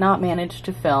somehow did not manage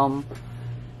to film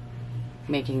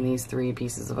making these 3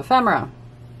 pieces of ephemera.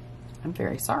 I'm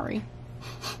very sorry.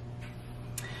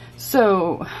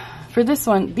 So for this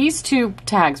one, these 2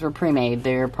 tags were pre-made.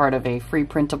 They're part of a free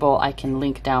printable I can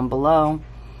link down below.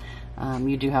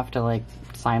 You do have to like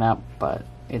sign up, but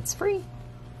it's free.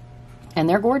 And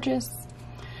they're gorgeous.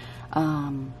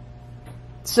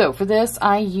 So for this,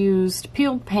 I used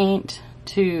peeled paint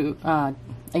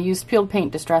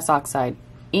Distress Oxide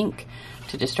ink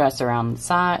to distress around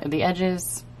the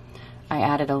edges. I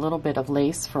added a little bit of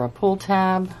lace for a pull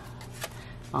tab.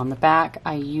 On the back,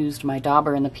 I used my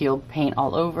dauber and the peeled paint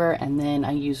all over, and then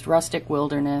I used Rustic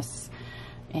Wilderness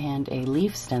and a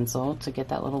leaf stencil to get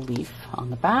that little leaf on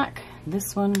the back.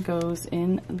 This one goes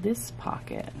in this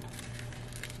pocket.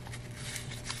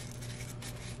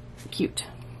 Cute.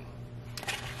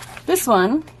 This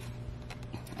one,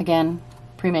 again,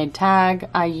 pre-made tag.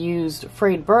 I used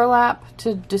frayed burlap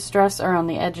to distress around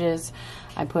the edges.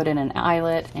 I put in an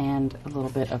eyelet and a little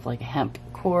bit of like hemp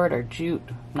cord or jute,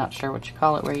 I'm not sure what you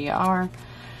call it where you are.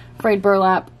 Frayed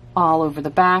burlap all over the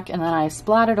back, and then I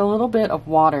splattered a little bit of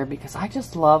water because I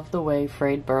just love the way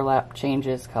frayed burlap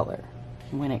changes color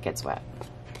when it gets wet.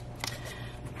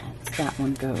 And that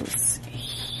one goes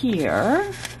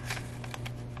here.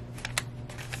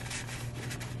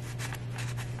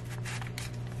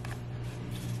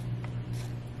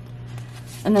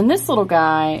 And then this little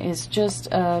guy is just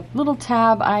a little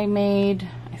tab I made.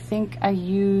 I think I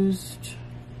used,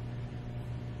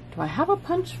 do I have a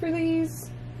punch for these?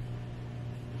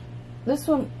 This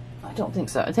one, I don't think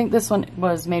so. I think this one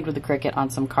was made with a Cricut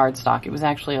on some cardstock. It was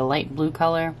actually a light blue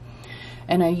color.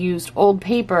 And I used old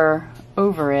paper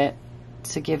over it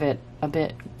to give it a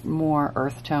bit more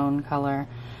earth tone color.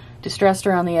 Distressed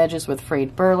around the edges with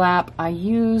frayed burlap. I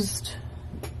used,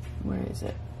 where is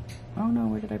it? Oh no,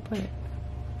 where did I put it?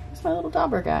 Where's my little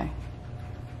dauber guy?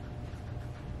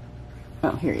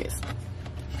 Oh, here he is.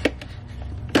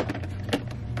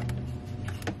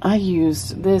 I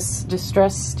used this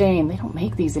Distress Stain. They don't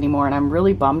make these anymore, and I'm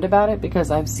really bummed about it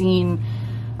because I've seen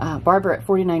Barbara at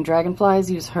 49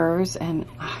 Dragonflies use hers, and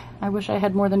I wish I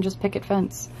had more than just Picket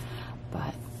Fence,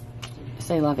 but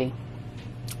say lovey.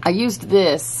 I used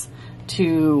this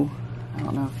to, I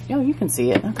don't know if, oh, you can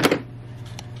see it, okay,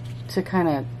 to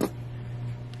kind of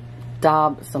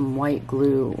daub some white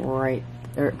glue right,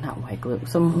 or not white glue,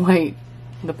 some white,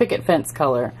 the Picket Fence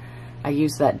color. I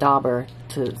used that dauber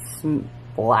to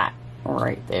splat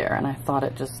right there, and I thought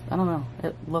it just, I don't know,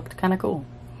 it looked kind of cool.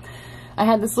 I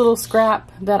had this little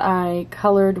scrap that I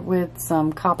colored with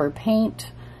some copper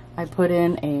paint. I put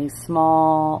in a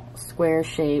small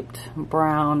square-shaped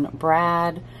brown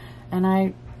brad, and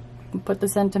I put the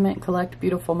sentiment "Collect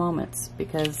Beautiful Moments"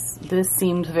 because this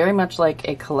seemed very much like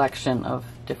a collection of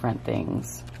different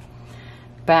things.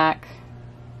 Back,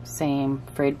 same,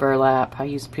 frayed burlap. I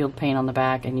used peeled paint on the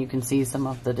back, and you can see some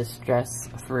of the distress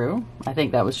through. I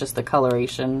think that was just the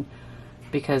coloration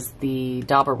because the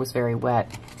dauber was very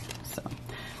wet. So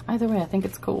either way, I think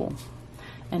it's cool.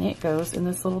 And it goes in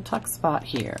this little tuck spot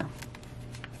here.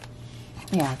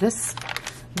 Yeah, this,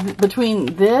 between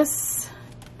this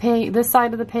page, this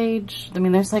side of the page, I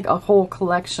mean, there's like a whole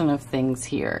collection of things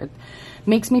here. It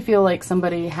makes me feel like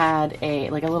somebody had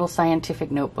like a little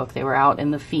scientific notebook. They were out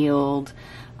in the field,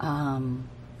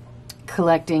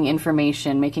 collecting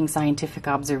information, making scientific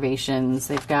observations.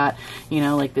 They've got, you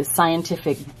know, like this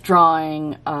scientific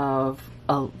drawing of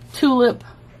a tulip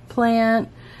plant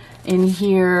in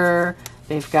here.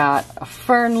 They've got a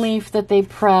fern leaf that they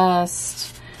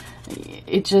pressed.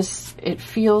 It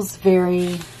feels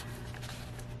very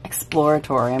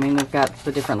exploratory. I mean, they've got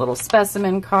the different little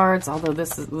specimen cards, although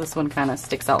this one kind of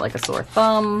sticks out like a sore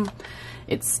thumb.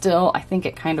 It's still, I think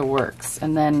it kind of works.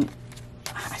 And then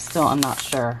I'm not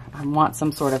sure. I want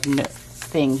some sort of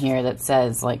thing here that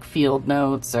says like field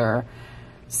notes or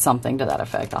something to that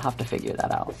effect. I'll have to figure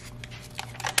that out.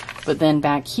 But then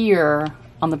back here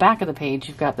on the back of the page,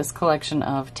 you've got this collection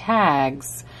of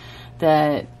tags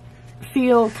that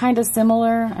feel kind of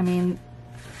similar. I mean,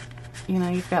 you know,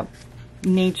 you've got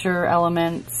nature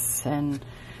elements, and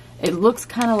it looks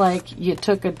kind of like you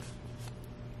took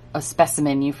a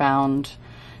specimen you found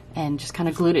and just kind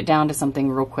of glued it down to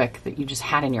something real quick that you just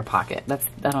had in your pocket.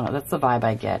 I don't know, that's the vibe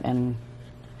I get, and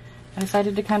I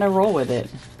decided to kind of roll with it.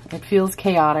 It feels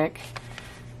chaotic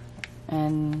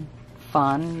and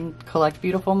fun, collect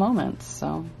beautiful moments,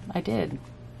 so I did.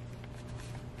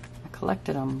 I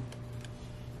collected them.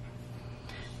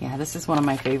 Yeah, this is one of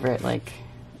my favorite like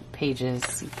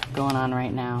pages going on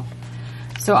right now.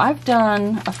 So I've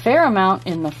done a fair amount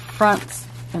in the front,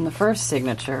 in the first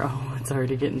signature. Oh, it's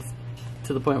already getting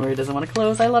to the point where it doesn't want to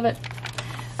close. I love it.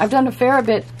 I've done a fair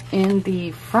bit in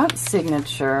the front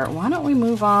signature. Why don't we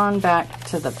move on back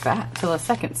to the back, to the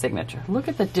second signature? Look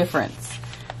at the difference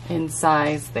in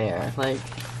size there. Like,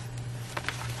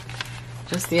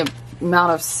 just the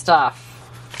amount of stuff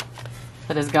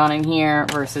that has gone in here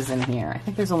versus in here. I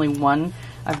think there's only one.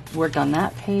 I've worked on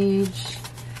that page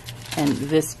and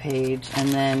this page, and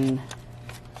then,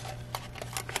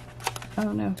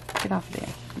 oh no, get off there.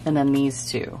 And then these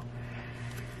two.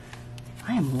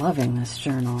 I am loving this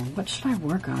journal. What should I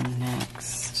work on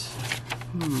next?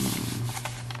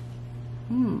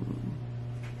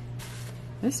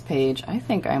 This page, I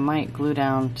think I might glue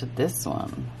down to this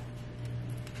one.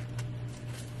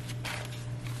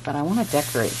 But I want to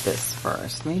decorate this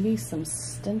first. Maybe some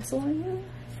stenciling?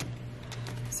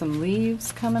 Some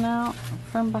leaves coming out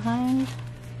from behind.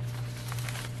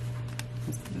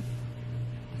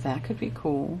 That could be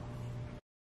cool.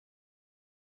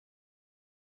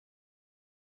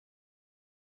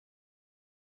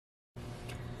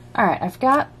 All right, I've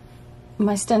got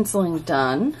my stenciling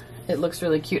done. It looks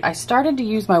really cute. I started to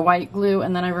use my white glue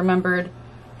and then I remembered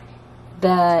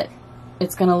that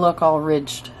it's gonna look all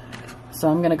ridged. So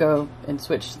I'm gonna go and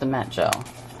switch to the matte gel.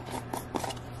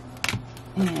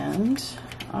 And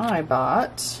I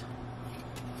bought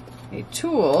a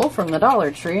tool from the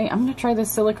Dollar Tree. I'm gonna try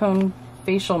this silicone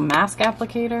facial mask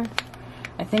applicator.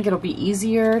 I think it'll be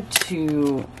easier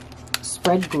to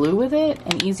spread glue with it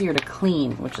and easier to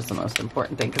clean, which is the most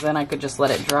important thing, because then I could just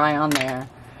let it dry on there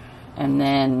and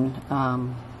then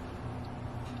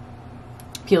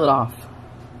peel it off.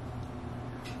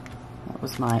 That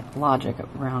was my logic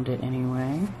around it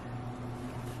anyway.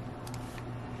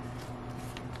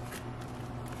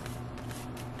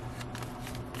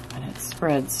 And it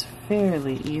spreads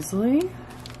fairly easily.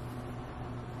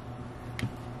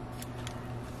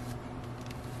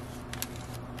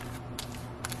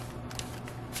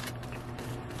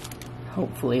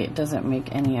 Hopefully it doesn't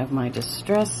make any of my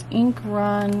Distress ink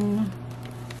run.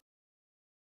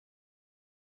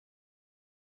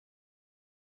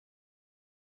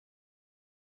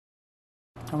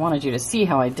 I wanted you to see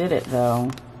how I did it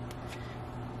though,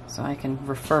 so I can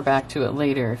refer back to it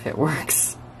later if it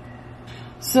works.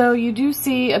 So you do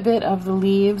see a bit of the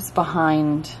leaves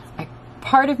behind.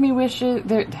 Part of me wishes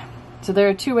so there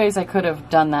are two ways I could have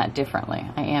done that differently.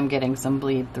 I am getting some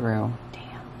bleed through.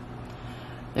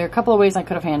 There are a couple of ways I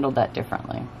could have handled that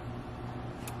differently.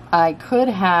 I could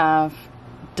have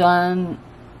done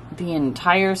the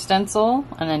entire stencil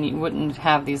and then you wouldn't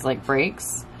have these like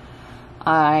breaks.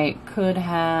 I could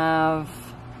have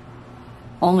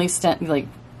only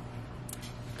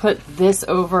put this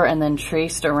over and then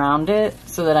traced around it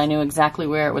so that I knew exactly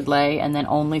where it would lay and then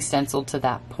only stenciled to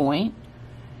that point.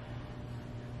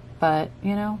 But,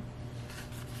 you know,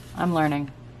 I'm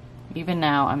learning. Even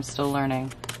now, I'm still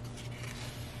learning.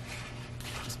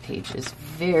 Page is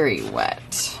very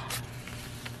wet,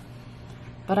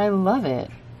 but I love it.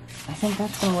 I think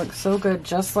that's gonna look so good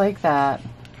just like that.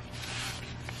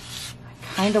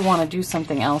 I kind of want to do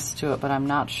something else to it, but I'm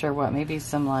not sure what. Maybe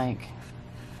some like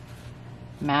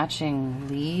matching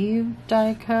leaf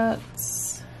die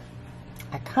cuts.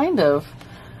 I kind of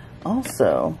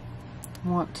also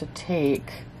want to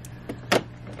take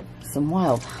some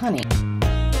wild honey.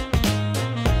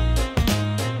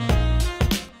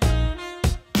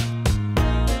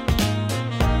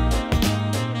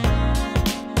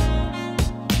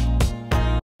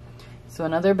 So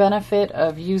another benefit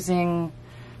of using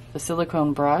the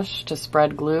silicone brush to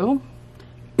spread glue,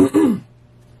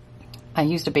 I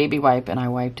used a baby wipe and I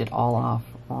wiped it all off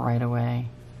right away.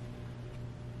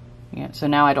 Yeah, so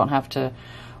now I don't have to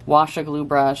wash a glue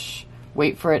brush,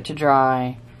 wait for it to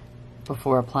dry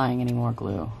before applying any more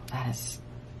glue. That is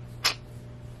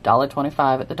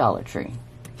 $1.25 at the Dollar Tree.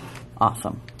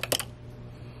 Awesome.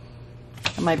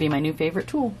 That might be my new favorite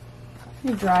tool.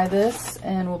 Let me dry this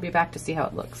and we'll be back to see how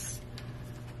it looks.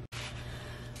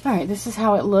 All right, this is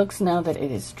how it looks now that it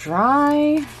is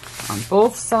dry on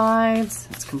both sides.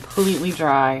 It's completely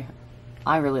dry.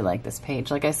 I really like this page.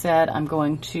 Like I said, I'm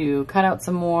going to cut out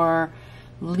some more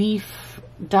leaf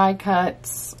die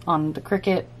cuts on the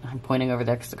Cricut. I'm pointing over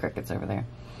there because the Cricut's over there.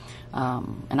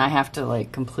 And I have to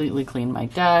like completely clean my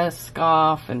desk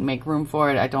off and make room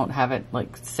for it. I don't have it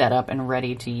like set up and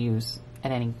ready to use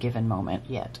at any given moment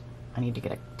yet. I need to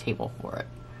get a table for it.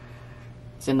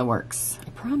 It's in the works,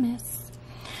 I promise.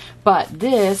 But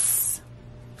this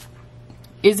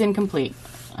is incomplete.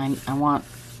 I want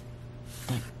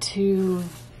like two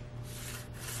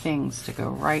things to go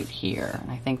right here,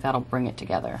 and I think that'll bring it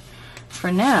together.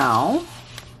 For now,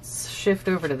 let's shift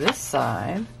over to this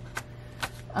side.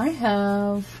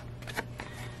 I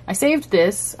saved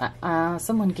this.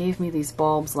 Someone gave me these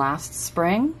bulbs last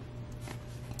spring,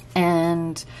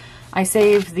 and I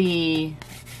saved the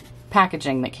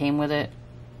packaging that came with it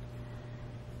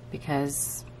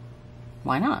because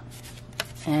why not?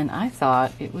 And I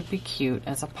thought it would be cute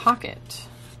as a pocket.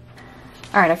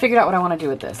 All right, I figured out what I want to do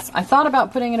with this. I thought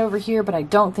about putting it over here, but I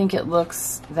don't think it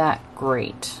looks that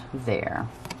great there.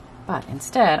 But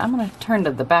instead, I'm going to turn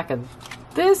to the back of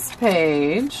this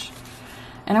page,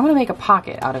 and I'm going to make a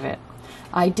pocket out of it.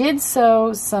 I did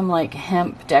sew some like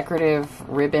hemp decorative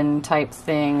ribbon type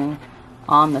thing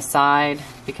on the side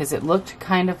because it looked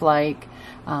kind of like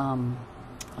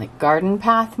garden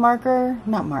path marker,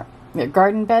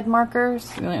 garden bed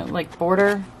markers, you know, like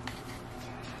border.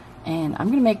 And I'm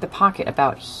going to make the pocket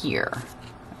about here.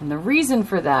 And the reason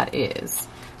for that is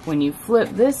when you flip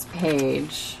this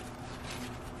page,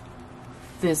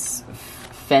 this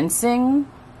fencing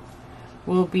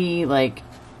will be like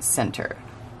centered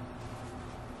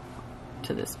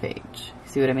to this page.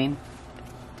 See what I mean?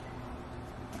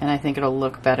 And I think it'll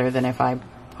look better than if I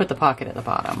put the pocket at the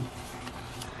bottom.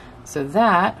 So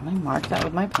that, I'm going to mark that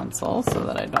with my pencil so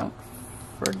that I don't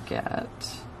forget.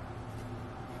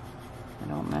 I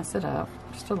don't mess it up.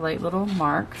 Just a light little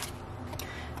mark.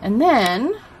 And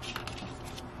then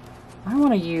I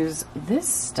want to use this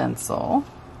stencil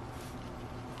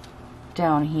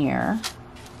down here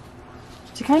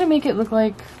to kind of make it look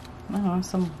like, I don't know,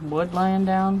 some wood lying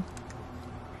down.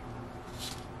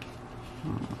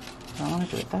 Do I want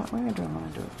to do it that way or do I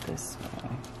want to do it this way?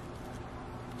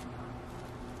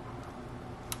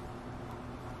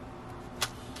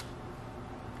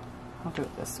 I'll do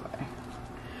it this way.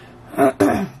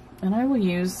 And I will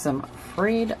use some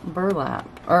frayed burlap,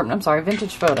 or I'm sorry,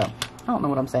 vintage photo. I don't know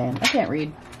what I'm saying. I can't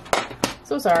read.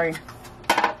 So sorry.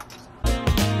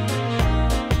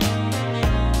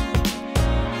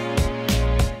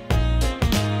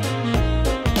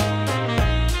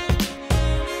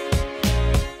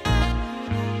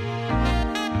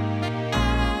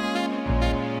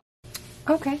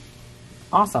 Okay,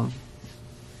 awesome.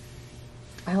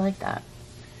 I like that.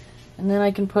 And then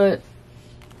I can put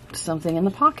something in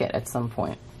the pocket at some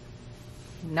point.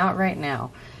 Not right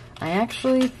now. I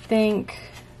actually think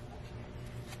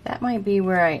that might be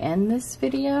where I end this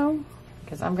video,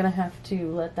 because I'm gonna have to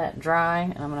let that dry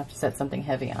and I'm gonna have to set something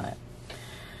heavy on it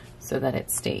so that it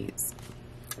stays.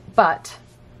 But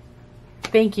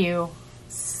thank you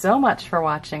so much for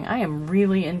watching. I am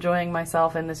really enjoying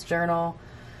myself in this journal.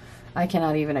 I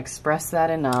cannot even express that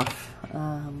enough.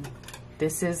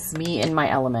 This is me in my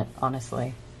element,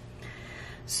 honestly.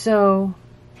 So,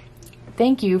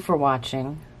 thank you for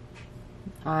watching.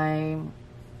 I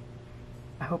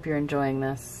hope you're enjoying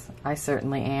this. I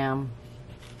certainly am.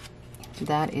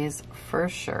 That is for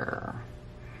sure.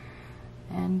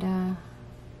 And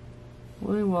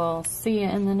we will see you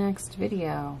in the next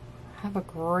video. Have a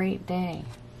great day.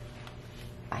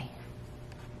 Bye.